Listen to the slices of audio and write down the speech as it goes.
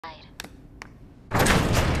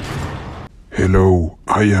Hello,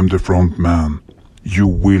 I am the front man. You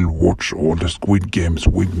will watch all the Squid Games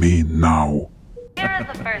with me now. Here is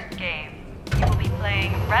the first game. You will be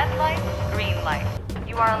playing red light, green light.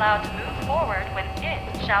 You are allowed to move forward when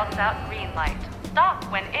it shouts out green light. Stop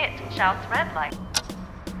when it shouts red light.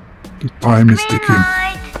 The time is ticking.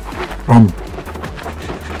 Run.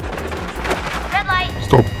 Red light.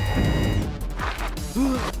 Stop.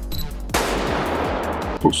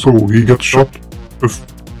 So he got shot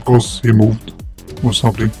because he moved or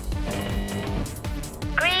something.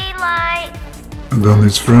 Green light. And then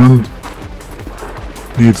his friend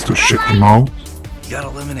needs to check him out. You got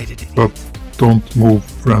eliminated. But don't move,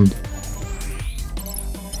 friend.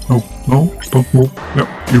 No, don't move.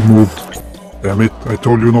 Yeah, you moved. Damn it, I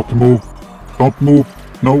told you not to move. Don't move.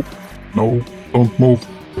 No, don't move.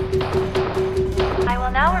 I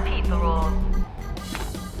will now repeat the rules.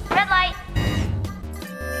 Red light.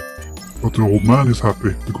 But the old man is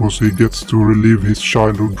happy because he gets to relive his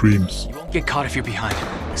childhood dreams. You won't get caught if you're behind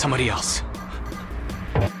somebody else.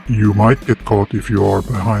 You might get caught if you are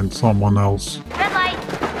behind someone else. Red light.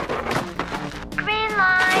 Green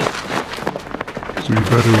light. So you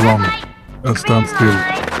better run and stand still.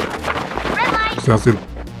 Red light. Stand still.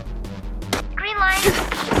 Green light.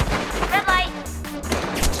 Red light.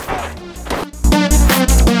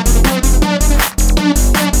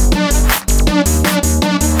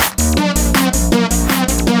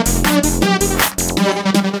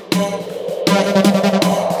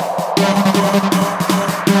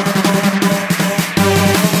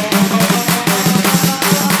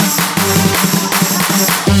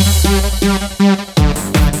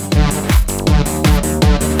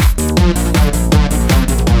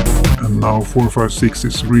 Now 456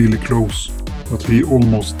 is really close, but he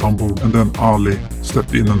almost stumbled and then Ali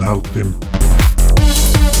stepped in and helped him.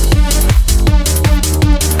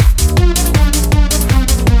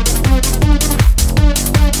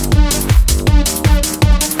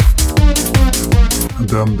 And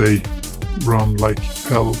then they run like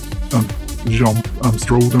hell and jump and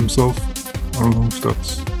throw themselves. I don't know if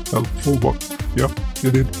that's helpful, but yeah,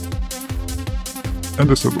 they did. And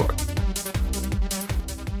they survived.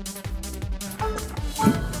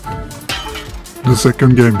 The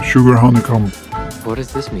second game, Sugar Honeycomb. What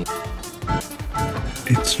does this mean?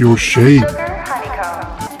 It's your shape. Sugar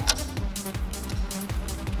honeycomb.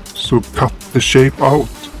 So cut the shape out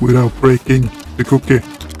without breaking the cookie.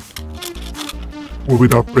 Or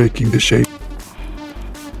without breaking the shape.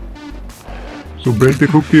 So break the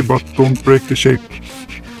cookie but don't break the shape.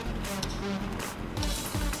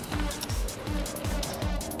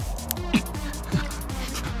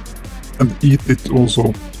 And eat it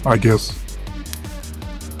also, I guess.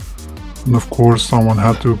 And of course someone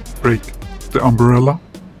had to break the umbrella.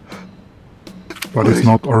 But it's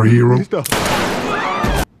not our hero.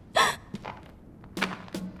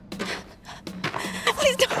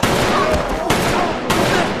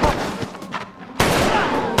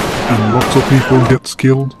 And lots of people get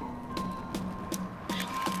killed.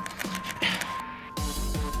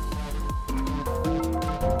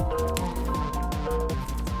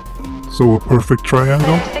 So a perfect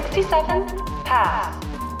triangle. 67, pass.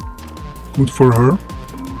 Good for her.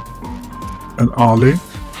 And Ali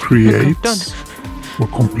creates or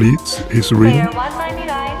completes his ring. Player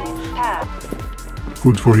 199, pass.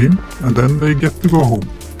 Good for him. And then they get to go home.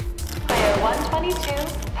 Player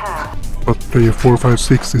 122, pass. But player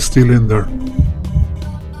 456 is still in there.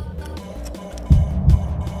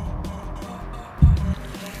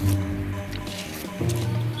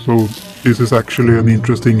 So this is actually an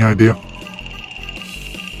interesting idea.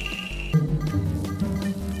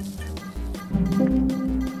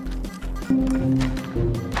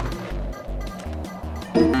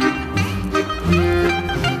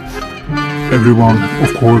 Everyone,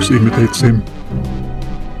 of course, imitates him.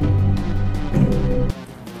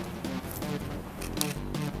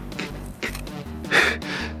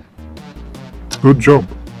 Good job.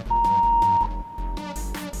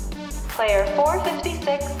 Player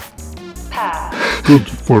 456, pass. Good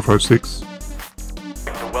 456.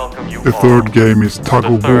 To welcome you The all third game is to Tug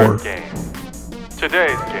the of third War. game.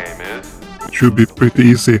 Today's game is It should be pretty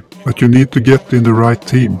easy, but you need to get in the right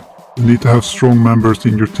team. You need to have strong members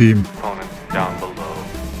in your team. opponents down below.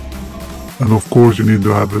 And of course you need to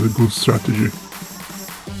have a good strategy.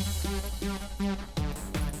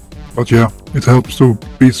 But yeah, it helps to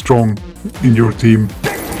be strong in your team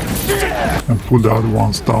and pull the other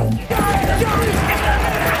ones down.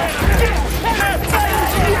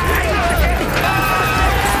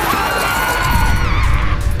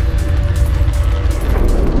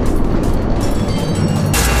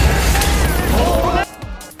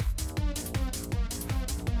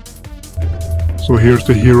 So here's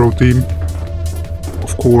the hero team.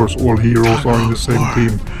 Of course, all heroes are in the same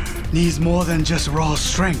team. Needs more than just raw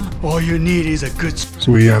strength. All you need is a good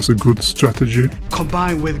So he has a good strategy.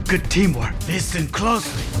 combined with good teamwork. Listen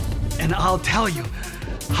closely, and I'll tell you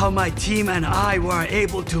how my team and I were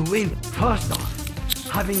able to win. First off,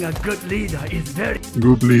 having a good leader is very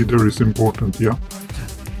Good leader is important, yeah.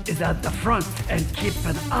 is at the front and keep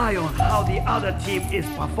an eye on how the other team is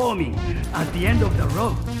performing. At the end of the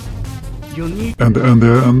road, you need And at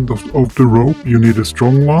the end of the rope, you need a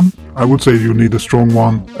strong one. I would say you need a strong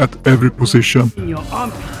one at every position. in your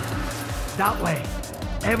armpit. That way,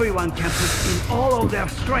 everyone can put in all of their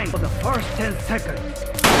strength for the first 10 seconds.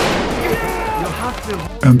 You have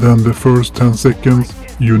to And then the first 10 seconds,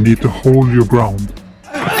 you need to hold your ground.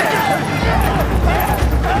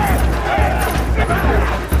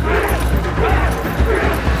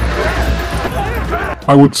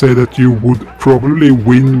 I would say that you would probably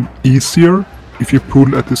win easier if you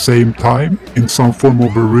pull at the same time in some form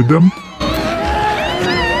of a rhythm.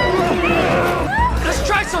 Let's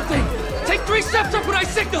try something! Take 3 steps up when I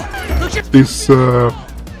signal! This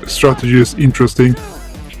strategy is interesting,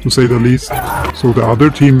 to say the least. So the other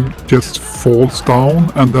team just falls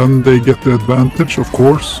down and then they get the advantage, of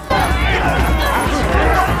course.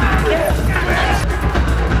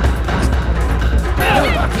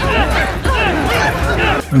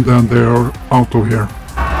 And then they are out of here.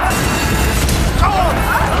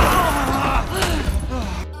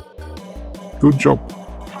 Good job.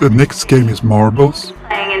 The next game is marbles.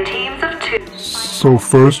 Playing in teams of 2. So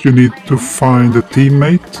first you need to find a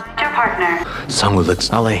teammate. Your partner. Sangwoo looks...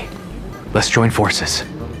 Ali, let's join forces.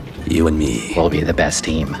 You and me will be the best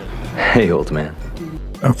team. Hey, old man.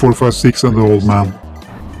 And 456 and the old man.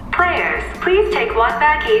 Players, please take 1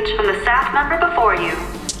 bag each from the staff member before you.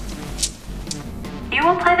 You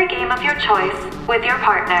will play the game of your choice with your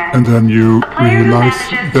partner. And then you A player who realize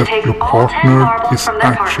manages to that take your all 10 partner marbles is from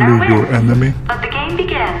their partner actually your wins. enemy. Let the game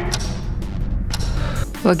begin.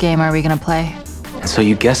 What game are we gonna play? And so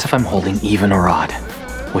you guess if I'm holding even or odd.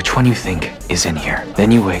 Which one you think is in here. Then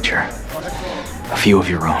you wager. A few of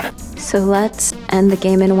your own. So let's end the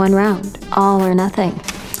game in 1 round. All or nothing.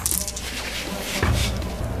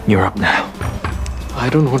 You're up now. I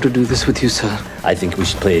don't want to do this with you, sir. I think we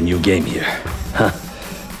should play a new game here. Huh?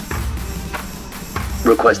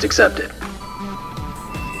 Request accepted.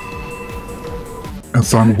 And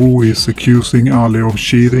Sangwoo is accusing Ali of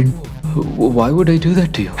cheating Why would I do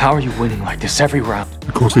that to you? How are you winning like this every round?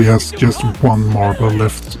 because he has just 1 marble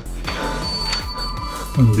left.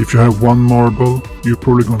 And if you have 1 marble, you're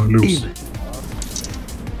probably gonna lose.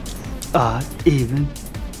 even.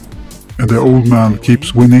 And the old man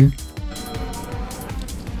keeps winning.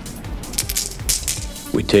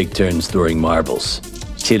 We take turns throwing marbles,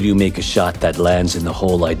 till you make a shot that lands in the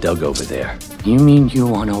hole I dug over there. You mean you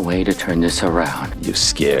want a way to turn this around? You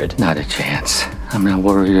scared? Not a chance. I'm not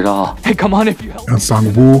worried at all. Hey, come on if you help. And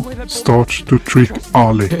Sangwoo starts to trick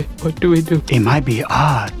Ali. What do we do? It might be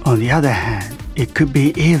odd. On the other hand, it could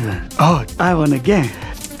be even. Oh, I won again.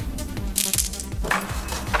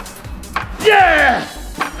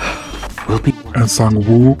 We'll be... And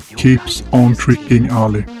Sangwoo keeps on tricking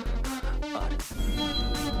Ali.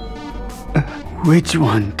 Which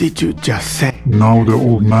one did you just say? Now the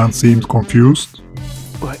old man seems confused.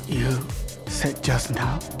 What you said just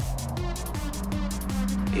now?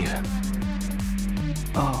 Even.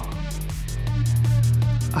 Oh.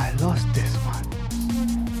 I lost this one.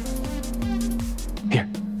 Here.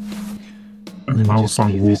 And now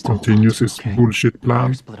Sangwoo continues his bullshit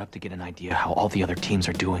plan. Split up to get an idea how all the other teams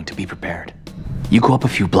are doing to be prepared. You go up a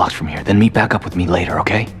few blocks from here, then meet back up with me later,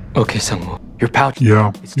 okay? Okay, Sangwoo. Your pouch.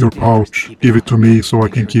 Yeah, your pouch. Give it to me so I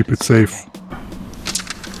can keep it safe.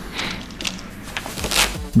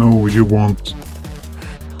 No, you won't.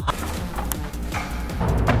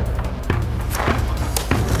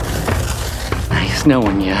 Nice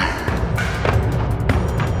knowing ya.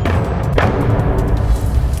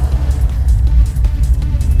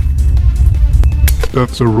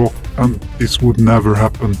 That's a rock and this would never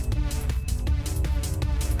happen.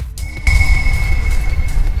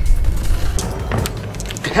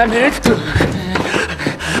 Damn it!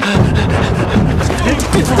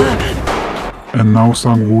 And now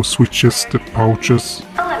Sangwoo switches the pouches.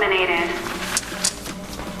 Eliminated.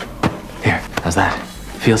 Here, how's that?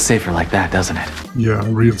 Feels safer like that, doesn't it? Yeah,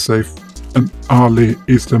 real safe. And Ali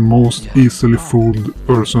is the most easily fooled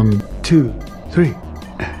person. 2, 3.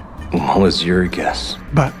 What was your guess?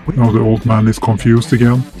 But Now the old man is confused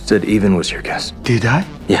again. You said even was your guess. did I?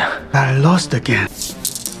 Yeah. I lost again.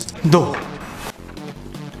 No.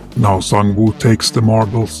 Now Sangwoo takes the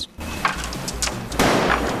marbles.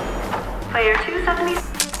 Player 2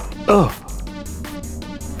 Oh.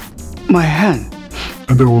 My hand.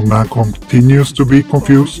 And the old man continues to be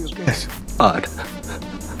confused. Yes. Odd.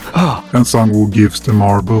 Oh. And Sang-woo gives the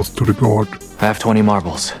marbles to the guard. I have 20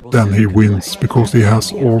 marbles. Then he wins because he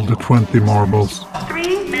has all the 20 marbles.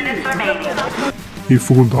 3 minutes remaining. He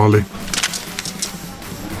fooled Ali.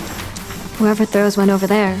 Whoever throws one over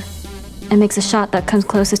there and makes a shot that comes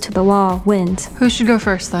closest to the wall wins. Who should go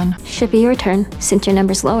first then? Should be your turn, since your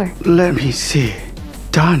number's lower. Let me see.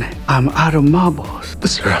 Darn it, I'm out of marbles.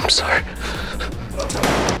 Sir, I'm sorry.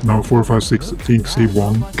 Now 4, 5, 6 thinks he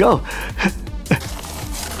won. Go.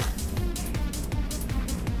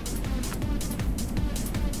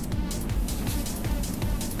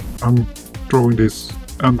 I'm throwing this,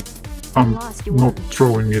 and I'm not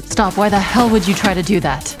throwing it. Stop, why the hell would you try to do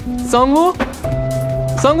that? Sang-woo?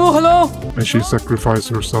 Sang-woo, hello? And she sacrificed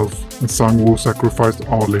herself, and Sang-woo sacrificed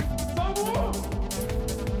Ali.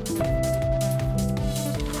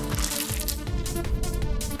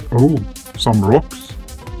 Oh, some rocks?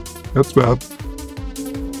 That's bad.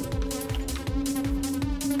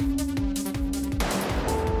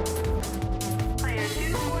 Player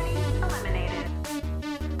 240 eliminated.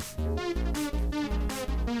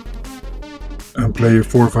 And player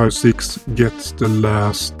 456 gets the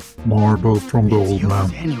last marble from the old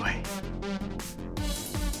man. Anyway.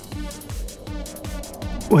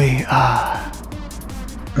 We are.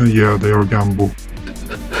 Yeah, they are Gambo.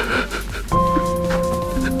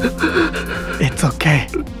 It's okay.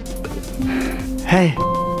 Hey.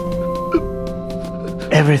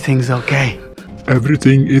 Everything's okay.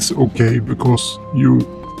 Everything is okay because you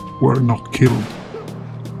were not killed.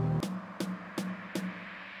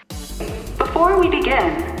 Before we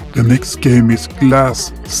begin, The next game is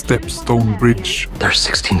Glass Stepstone Bridge. There are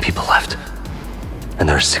 16 people left. And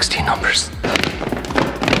there are 16 numbers.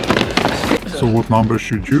 So what number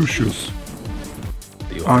should you choose?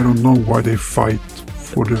 I don't know why they fight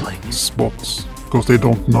for the spots, because they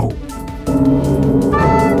don't know.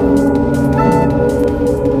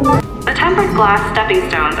 the tempered glass stepping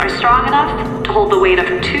stones are strong enough to hold the weight of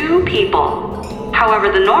 2 people.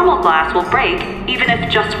 However, the normal glass will break even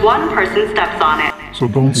if just one person steps on it. So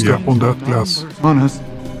don't step on that glass. Honest.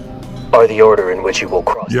 Or the order in which you will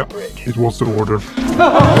cross Yeah, the bridge. it was the order.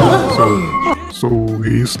 So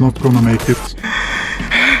he's not gonna make it.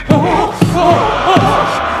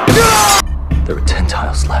 There are 10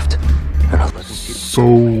 tiles left. And 11 people. So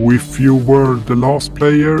if you were the last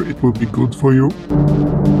player, it would be good for you.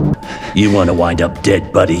 You want to wind up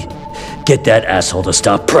dead, buddy? Get that asshole to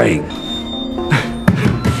stop praying.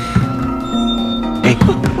 Hey,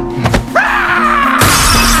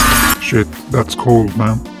 Shit, that's cold,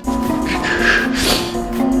 man.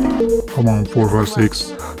 Come on, 4, 5,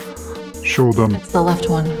 6. Show them. It's the left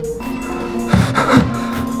one.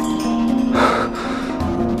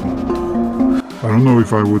 I don't know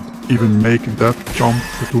if I would even make that jump.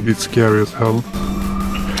 It would be scary as hell.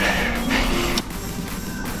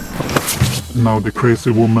 Now the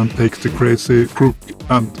crazy woman takes the crazy crook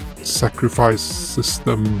and sacrifices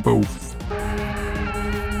them both.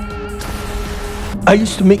 I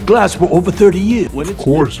used to make glass for over 30 years. When Of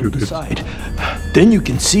course you did. inside, then you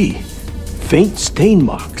can see faint stain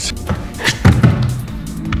marks.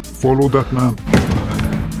 Follow that man.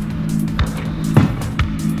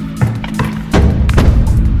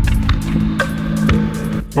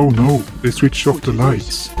 Oh no, they switched off the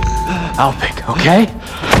lights. I'll pick, okay?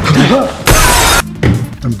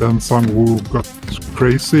 And then Sang-woo got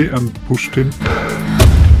crazy and pushed him.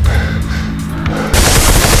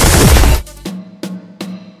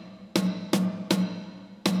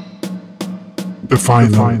 The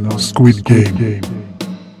final Squid Game.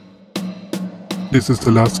 This is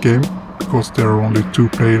the last game, because there are only 2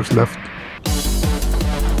 players left.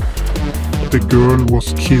 The girl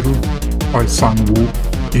was killed by Sang-woo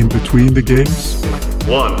in between the games.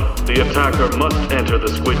 1. The attacker must enter the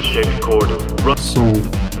squid-shaped corridor. Run So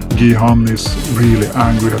Gi-han is really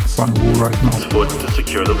angry at Sang-woo right now. foot to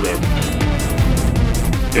secure the win.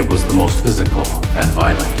 It was the most physical and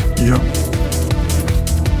violent. Yeah.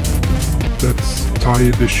 Let's tie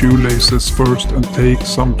the shoelaces first and take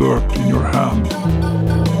some dirt in your hand.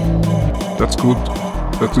 That's good.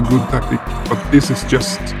 That's a good tactic. But this is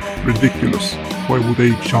just ridiculous. Why would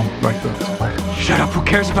they jump like that? shut up, who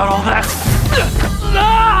cares about all that?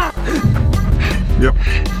 Yep.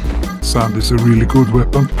 Sand is a really good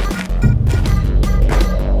weapon.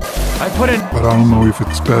 I put in... But I don't know if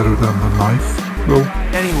it's better than a knife, though.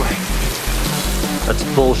 Anyway. That's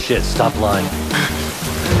bullshit. Stop lying.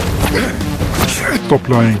 Stop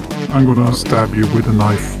lying. I'm gonna stab you with a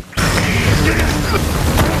knife.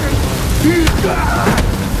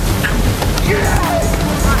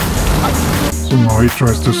 So now he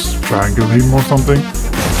tries to strangle him or something.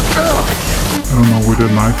 I don't know where the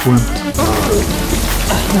knife went.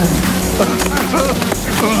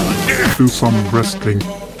 Do some wrestling.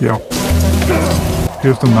 Yeah.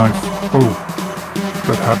 Here's the knife. Oh,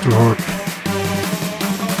 that had to hurt.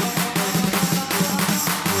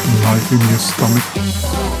 Knife in his stomach.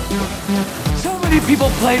 So many people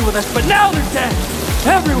played with us, but now they're dead!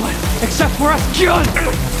 Everyone, except for us, Kyun!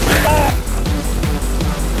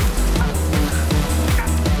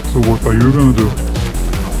 So what are you gonna do?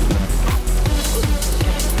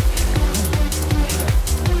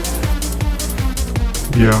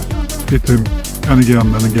 Yeah, hit him. And again,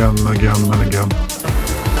 and again, and again, and again.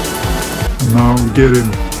 Now get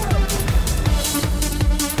him.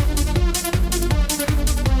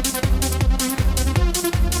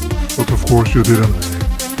 But of course you didn't.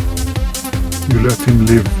 You let him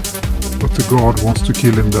live, but the guard wants to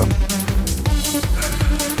kill him then.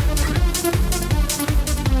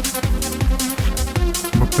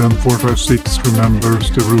 But then 456 remembers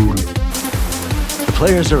the rule. The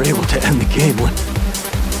players are able to end the game when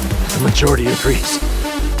the majority agrees.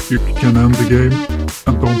 You can end the game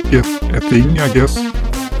and don't get a thing, I guess.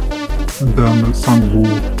 And then Sang-woo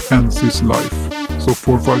ends his life, so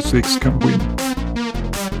 456 can win.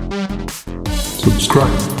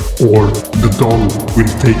 Subscribe or the doll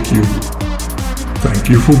will take you. Thank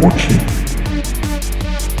you for watching.